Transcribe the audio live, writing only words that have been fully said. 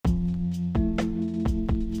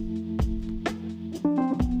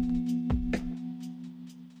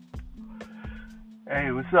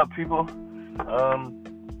What's up, people?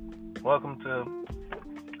 Welcome to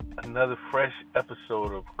another fresh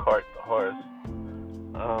episode of Cart the Horse.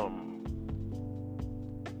 Um,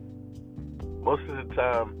 Most of the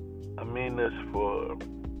time, I mean this for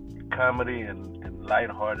comedy and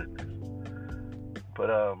lightheartedness.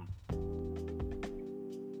 But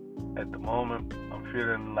at the moment, I'm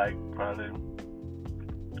feeling like probably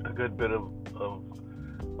a good bit of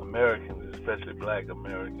Americans, especially Black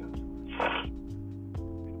Americans,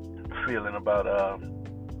 feeling about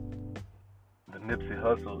the Nipsey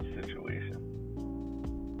Hussle situation.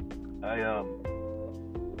 I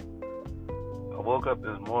woke up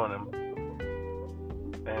this morning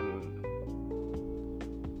and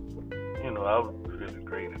I was feeling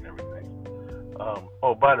great and everything.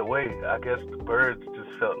 Oh, by the way, I guess the birds just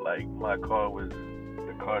felt like my car was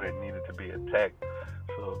the car that needed to be attacked,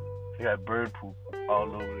 so they got bird poop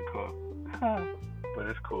all over the car. But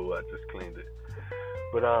it's cool. I just cleaned it.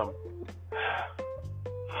 But I'm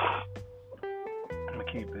gonna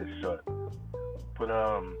keep this short. But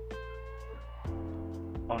on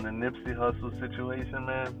the Nipsey Hussle situation,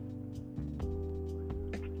 man,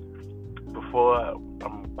 before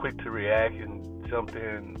I'm quick to react and jump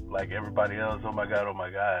in like everybody else, oh my God,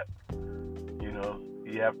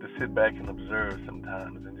 you have to sit back and observe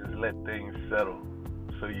sometimes and just let things settle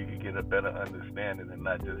so you can get a better understanding and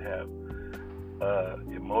not just have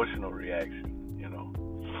emotional reaction.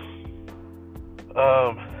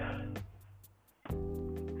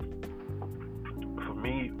 For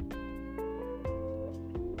me,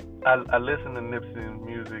 I listen to Nipsey's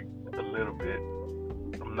music a little bit.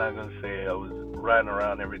 I'm not gonna say I was riding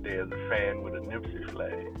around every day as a fan with a Nipsey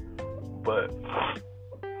flag, but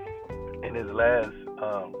in his last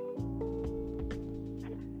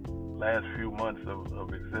few months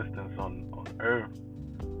of existence on Earth,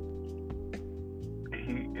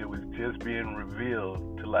 it was just being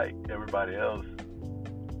revealed to like everybody else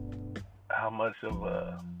how much of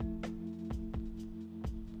a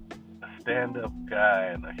stand-up guy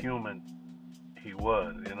and a human he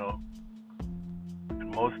was, And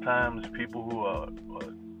most times people who are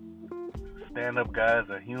stand-up guys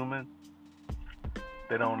are human.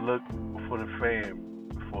 They don't look for the fame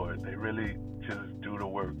for it. They really just do the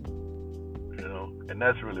work, And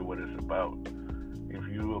that's really what it's about. If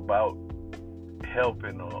you about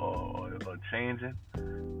helping or changing,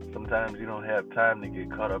 sometimes you don't have time to get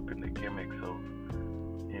caught up in the gimmicks of,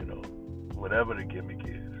 whatever the gimmick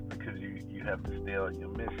is, because you have to stay on your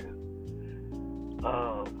mission.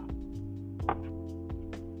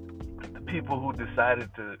 The people who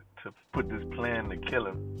decided to put this plan to kill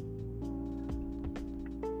him,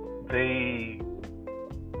 they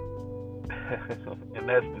and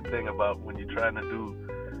that's the thing about when you're trying to do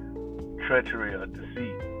treachery or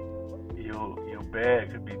deceit, your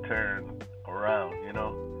bag could be turned around,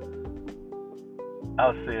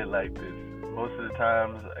 I'll say it like this. Most of the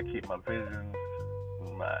times I keep my visions,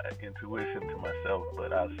 my intuition to myself,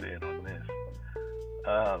 but I'll say it on this.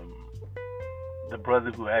 The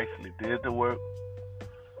brother who actually did the work,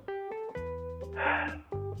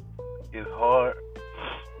 it's hard,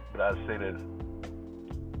 but I'll say this.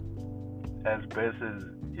 As best as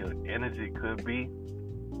your energy could be,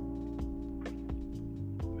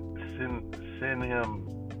 send him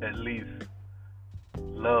at least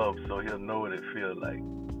love so he'll know what it feels like.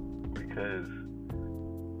 Because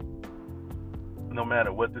no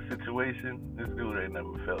matter what the situation, this dude ain't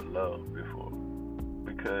never felt love before.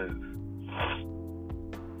 Because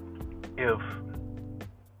if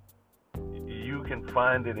you can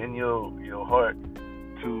find it in your heart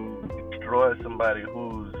to destroy somebody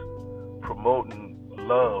who's promoting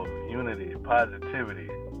love, unity, positivity,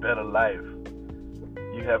 better life,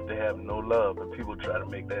 you have to have no love. And people try to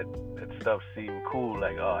make that stuff seem cool,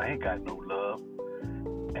 like, oh, I ain't got no love.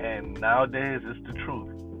 And nowadays, it's the truth.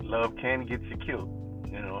 Love can get you killed,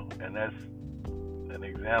 and that's an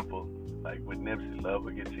example. Like with Nipsey, love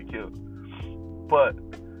will get you killed. But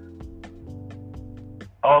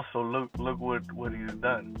also, look what he's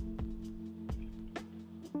done.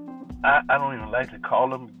 I don't even like to call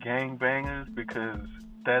them gangbangers because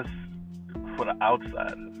that's for the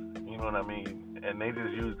outsiders. You know what I mean? And they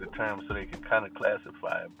just use the term so they can kind of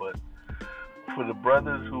classify it. But for the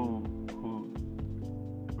brothers who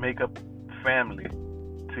make up family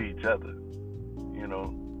to each other,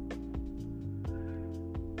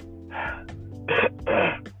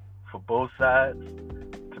 for both sides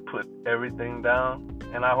to put everything down,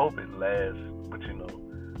 and I hope it lasts, but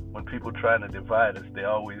when people trying to divide us, they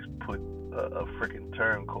always put a freaking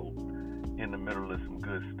turncoat in the middle of some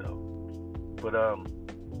good stuff. But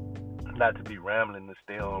not to be rambling, to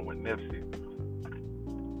stay on with Nipsey,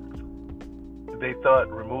 they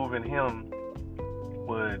thought removing him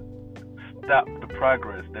would stop the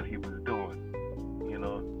progress that he was doing, you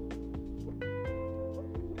know.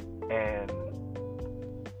 And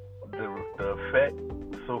the effect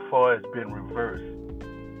so far has been reversed.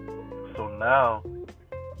 So now,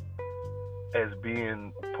 as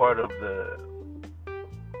being part of the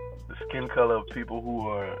skin color of people who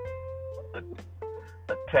are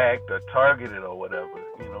attacked or targeted or whatever,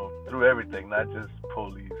 you know, through everything, not just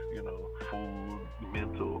police, you know, food,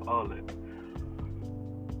 mental, all that.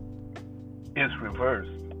 It's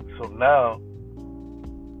reversed. So now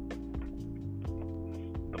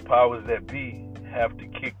the powers that be have to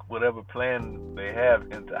kick whatever plan they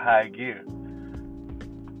have into high gear.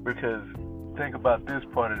 Because think about this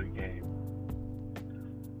part of the game.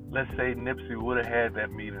 Let's say Nipsey would have had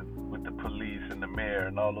that meeting with the police and the mayor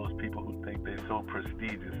and all those people who think they're so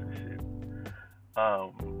prestigious and shit.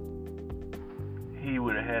 He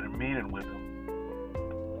would have had a meeting with them.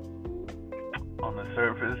 On the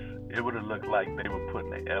surface, it would have looked like they were putting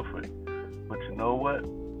the effort. But you know what?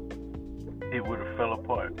 It would have fell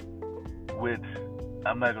apart. Which,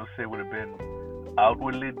 I'm not going to say would have been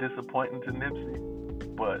outwardly disappointing to Nipsey,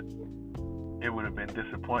 but it would have been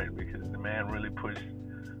disappointing because the man really pushed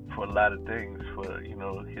for a lot of things for, you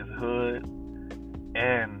know, his hood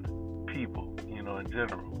and people, you know, in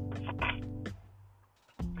general.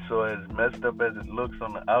 So as messed up as it looks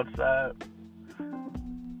on the outside,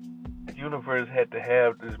 the universe had to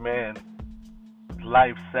have this man's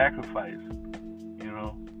life sacrifice, you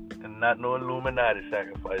know, and not no Illuminati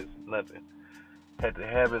sacrifice, nothing. Had to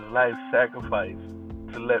have his life sacrifice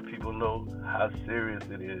to let people know how serious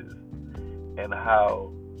it is and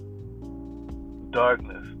how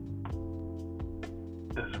darkness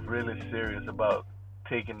is really serious about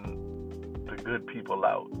taking the good people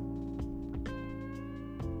out.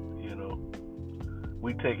 You know,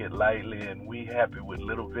 we take it lightly and we happy with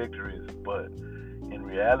little victories, but in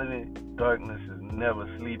reality, darkness is never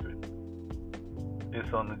sleeping.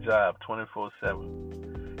 It's on the job 24/7.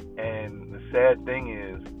 And the sad thing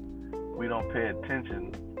is, we don't pay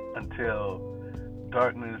attention until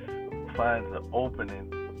darkness finds an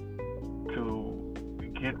opening to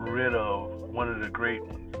get rid of one of the great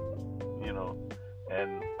ones, you know.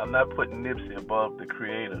 And I'm not putting Nipsey above the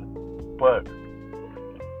creator, but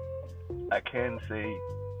I can say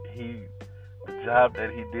the job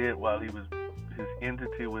that he did while his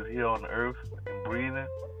entity was here on earth and breathing,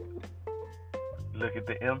 look at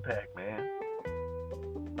the impact, man.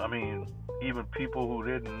 I mean, even people who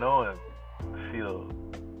didn't know him feel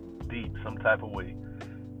deep some type of way.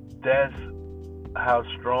 That's how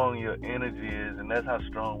strong your energy is, and that's how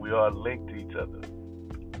strong we are linked to each other.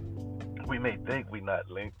 We may think we're not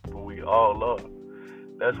linked, but we all are.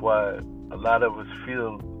 That's why a lot of us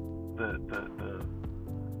feel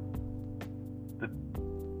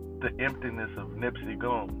the emptiness of Nipsey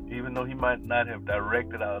gone. Even though he might not have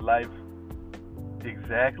directed our life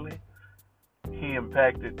exactly, he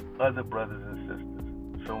impacted other brothers and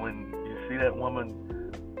sisters. So when you see that woman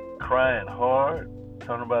crying hard,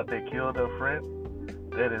 talking about they killed her friend,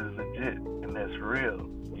 that is legit and that's real.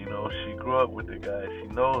 You know, she grew up with the guy. She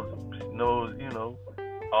knows him. She knows, you know,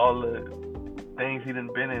 all the things he done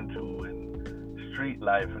been into and street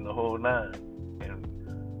life and the whole nine. And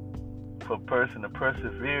for a person to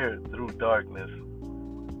persevere through darkness,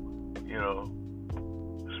 you know,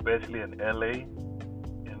 especially in LA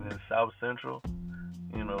and in South Central,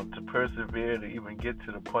 you know, to persevere to even get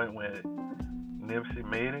to the point where Nipsey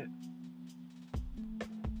made it,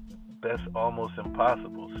 that's almost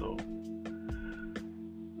impossible. So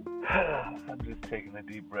I'm just taking a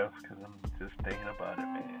deep breath because I'm just thinking about it,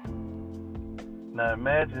 man. Now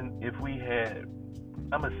imagine if we had,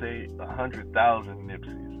 I'm going to say 100,000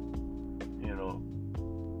 Nipseys, you know,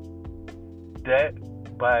 that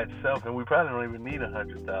by itself, and we probably don't even need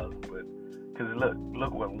 100,000, but because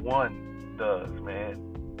look what one does, man.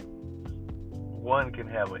 One can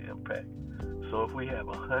have an impact. So if we have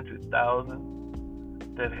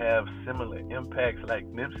 100,000 that have similar impacts like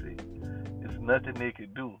Nipsey, it's nothing they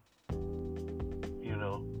could do, you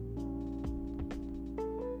know.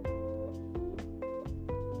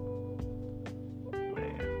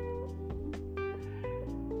 Man.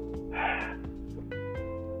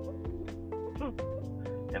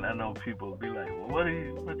 And I know people will be like, well, what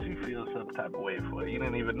you feel some type of way for? You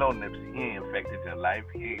didn't even know Nipsey. He ain't affected your life.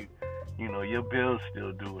 He ain't, you know, your bills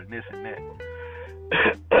still due and this and that.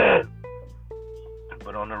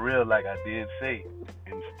 But on the real, like I did say,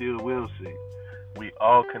 and still will say, we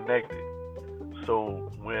all connected. So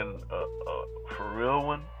when a for real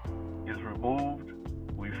one is removed,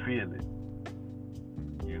 we feel it.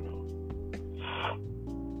 You know,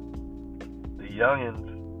 the youngins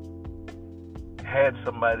had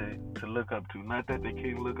somebody to look up to. Not that they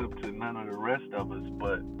can't look up to none of the rest of us,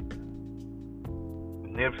 but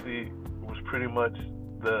Nipsey was pretty much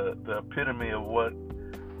the epitome of what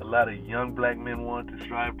a lot of young black men want to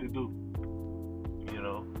strive to do. You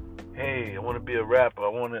know, hey, I want to be a rapper. I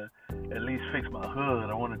want to at least fix my hood.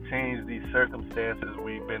 I want to change these circumstances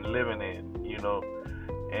we've been living in, you know.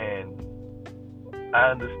 And I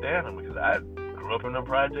understand them because I grew up in the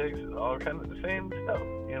projects, all kinds of the same stuff,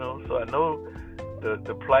 you know. So I know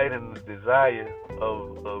the plight and the desire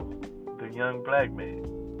of the young black man.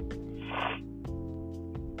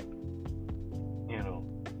 You know,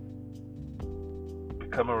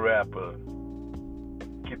 become a rapper,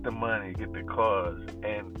 get the money, get the cars,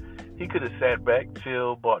 and he could have sat back,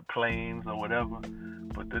 chill, bought planes or whatever,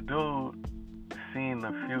 but the dude seen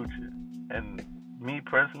the future. And me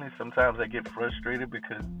personally, sometimes I get frustrated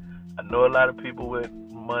because I know a lot of people with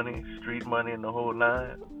money, street money and the whole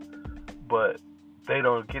nine, but they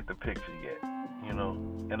don't get the picture yet, you know,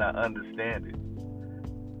 and I understand it.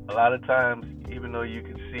 A lot of times, even though you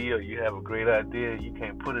can see or you have a great idea, you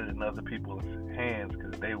can't put it in other people's hands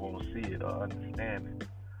because they won't see it or understand it.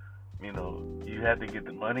 You know, you have to get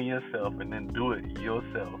the money yourself and then do it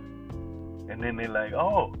yourself. And then they're like,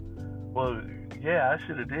 oh, well, yeah, I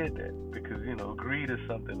should have did that. Because, you know, greed is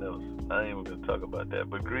something else. I ain't even going to talk about that,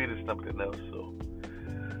 but greed is something else. So,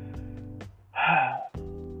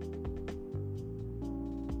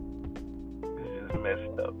 it's just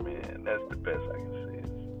messed up, man. That's the best I can say.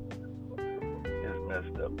 It's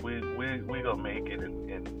messed up. We going to make it.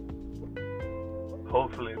 And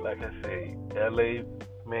hopefully, like I say, LA,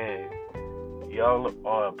 man, y'all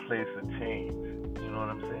are a place of change. You know what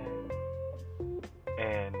I'm saying?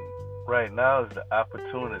 And right now is the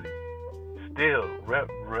opportunity. Still, rep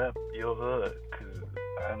your hood, because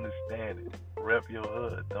I understand it. Rep your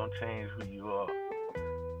hood. Don't change who you are.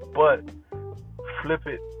 But flip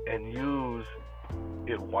it and use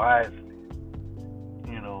it wisely.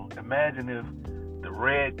 You know, imagine if the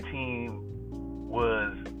red team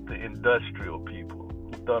was the industrial people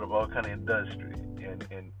who thought of all kind of industry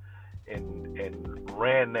and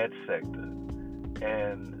ran that sector,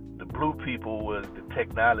 and the blue people was the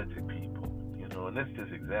technology people, you know. And this is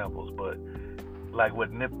just examples, but like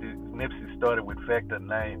what Nipsey started with Vector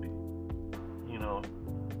 90, you know,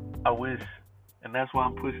 I wish, and that's why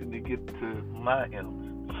I'm pushing to get to my M's,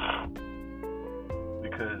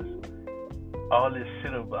 because all this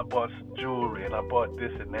shit I bought some jewelry and I bought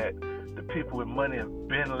this and that. The people with money have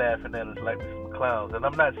been laughing at us like we're some clowns. And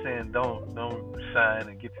I'm not saying don't shine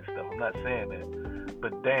and get your stuff. I'm not saying that.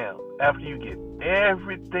 But damn, after you get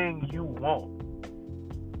everything you want,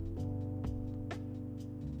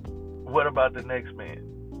 what about the next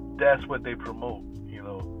man? That's what they promote, you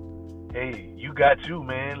know. Hey, you got you,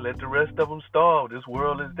 man. Let the rest of them starve. This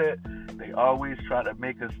world is that. They always try to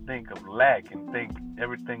make us think of lack and think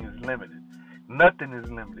everything is limited. Nothing is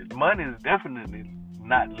limited. Money is definitely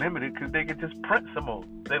not limited because they can just print some more.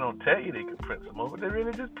 They don't tell you they can print some more, but they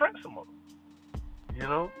really just print some more. You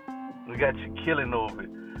know? We got you killing over it,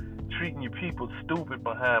 treating your people stupid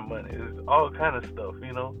behind money. It's all kind of stuff,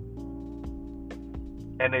 you know?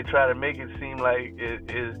 And they try to make it seem like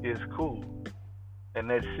it's cool. And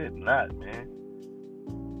that shit not, man.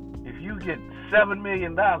 If you get $7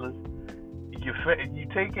 million, you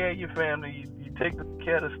take care of your family, you take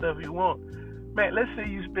care of the stuff you want. Man, let's say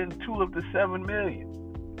you spend 2 of the $7 million,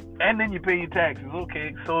 and then you pay your taxes.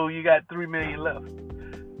 Okay, so you got $3 million left.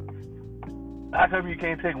 How come you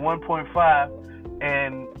can't take 1.5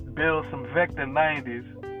 and build some Vector 90s,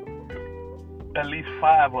 at least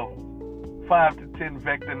 5 of them, 5 to 10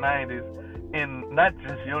 Vector 90s in not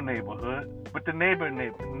just your neighborhood, but the neighboring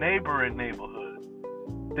neighborhood.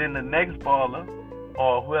 Then the next baller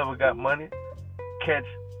or whoever got money catch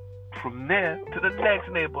from there to the next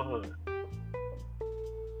neighborhood.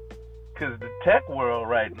 Because the tech world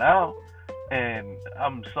right now, and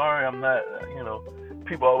I'm sorry, I'm not, you know,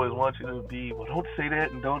 people always want you to be, well, don't say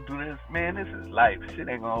that and don't do this. Man, this is life. Shit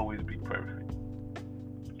ain't gonna always be perfect.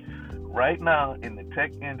 Right now in the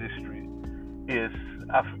tech industry is,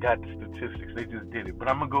 I forgot the statistics, they just did it, but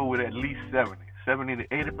I'm gonna go with at least 70 to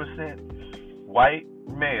 80% white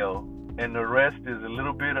male, and the rest is a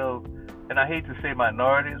little bit of, and I hate to say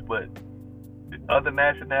minorities, but other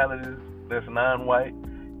nationalities that's non-white.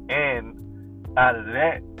 And out of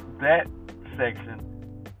that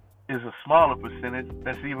section is a smaller percentage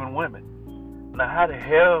that's even women. Now, how the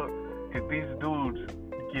hell did these dudes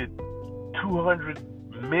get $200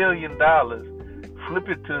 million, flip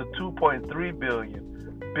it to $2.3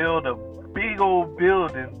 billion, build a big old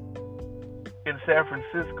building in San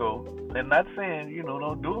Francisco, and not saying,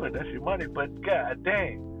 don't do it, that's your money, but god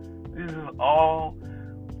dang, this is all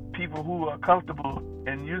people who are comfortable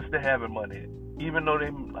and used to having money. Even though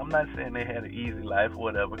I'm not saying they had an easy life or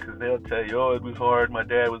whatever, because they'll tell you, oh, it was hard, my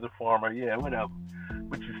dad was a farmer, yeah, whatever.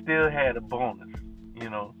 But you still had a bonus, you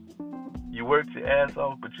know. You worked your ass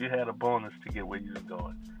off, but you had a bonus to get where you was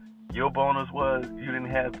going. Your bonus was you didn't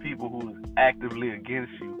have people who was actively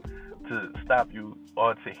against you to stop you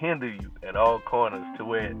or to hinder you at all corners to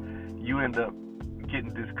where you end up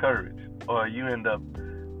getting discouraged or you end up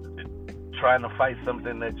trying to fight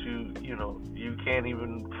something that you can't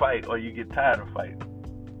even fight or you get tired of fighting.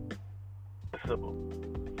 So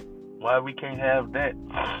why we can't have that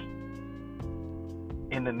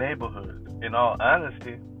in the neighborhood, in all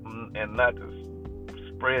honesty, and not to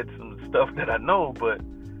spread some stuff that I know, but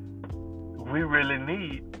we really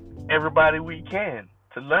need everybody we can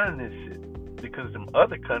to learn this shit, because them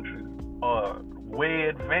other countries are way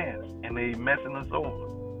advanced and they messing us over.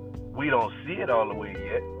 We don't see it all the way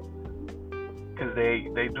yet, because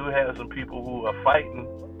they do have some people who are fighting.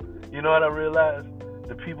 You know what I realized?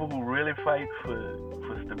 The people who really fight for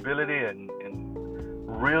stability and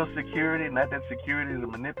real security, not that security is a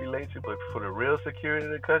manipulation, but for the real security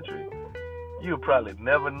of the country, you'll probably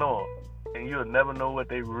never know them, and you'll never know what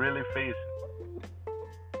they really facing.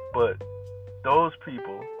 But those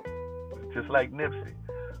people, just like Nipsey,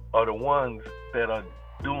 are the ones that are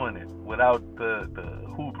doing it without the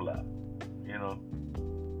hoopla, you know.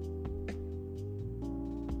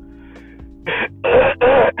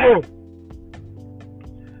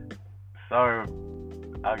 Sorry,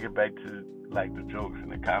 I'll get back to like the jokes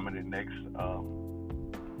and the comedy next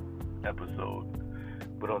episode.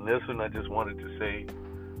 But on this one, I just wanted to say,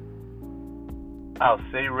 I'll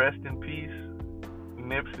say rest in peace,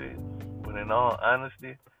 Nipsey, but in all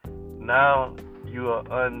honesty, now you are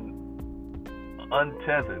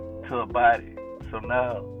untethered to a body. So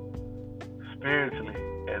now, spiritually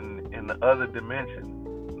and in the other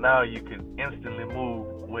dimension, now you can instantly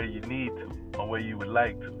move where you need to or where you would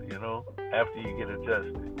like to, you know, after you get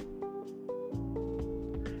adjusted.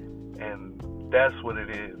 And that's what it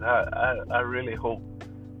is. I really hope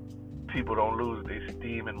people don't lose their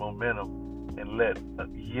steam and momentum and let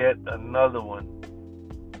yet another one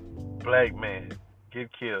black man get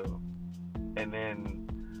killed and then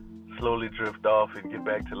slowly drift off and get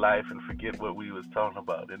back to life and forget what we was talking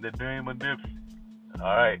about. In the name of Nipsey.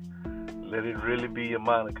 Alright. Let it really be your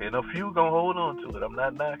moniker. And a few gonna hold on to it. I'm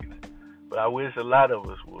not knocking it. But I wish a lot of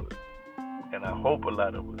us would. And I hope a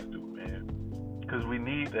lot of us do, man. Because we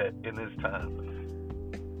need that in this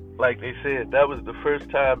time. Like they said, that was the first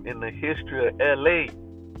time in the history of LA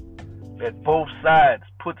that both sides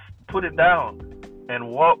put it down and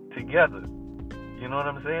walked together. You know what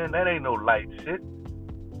I'm saying? That ain't no light shit.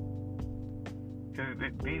 Because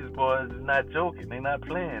these boys is not joking. They not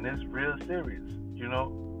playing. It's real serious, you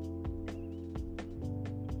know?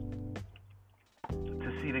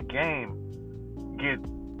 To see the game get,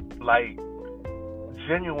 like,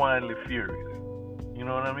 genuinely furious. You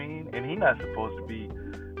know what I mean? And he not supposed to be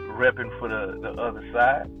repping for the other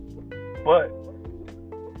side. But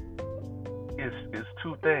it's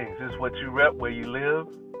two things. It's what you rep where you live.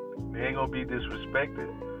 They ain't gonna be disrespected.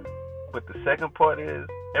 But the second part is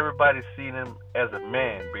everybody seen him as a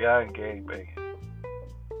man beyond gangbanging.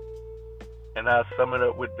 And I'll sum it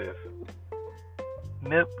up with this.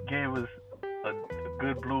 Nip gave us a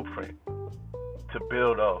good blueprint to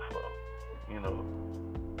build off of. You know,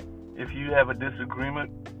 if you have a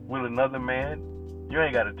disagreement with another man, you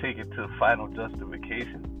ain't got to take it to final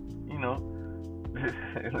justification. You know,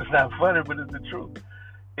 it's not funny, but it's the truth.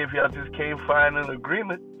 If y'all just can't find an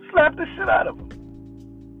agreement, slap the shit out of them.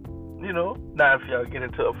 You know, now if y'all get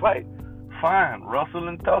into a fight, fine, rustle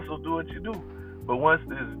and tussle, do what you do. But once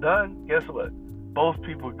it's done, guess what? Both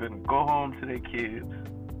people can go home to their kids,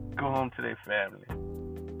 go home to their family,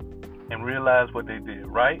 and realize what they did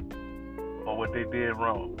right or what they did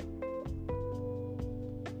wrong.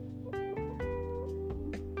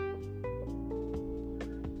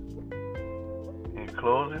 In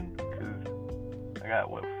closing, because I got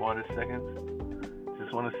 40 seconds.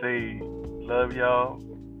 Just want to say, love y'all.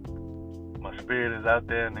 My spirit is out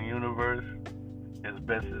there in the universe as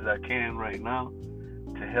best as I can right now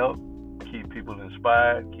to help keep people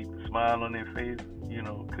inspired, keep a smile on their face, you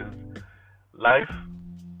know, because life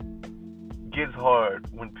gets hard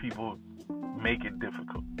when people make it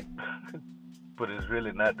difficult. But it's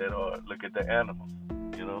really not that hard. Look at the animals,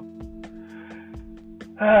 you know.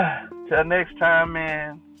 Till next time,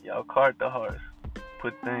 man, y'all cart the horse.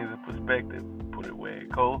 Put things in perspective. Put it where it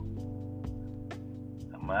goes.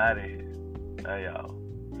 I'm out of here. Now y'all.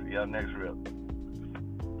 See y'all next rep.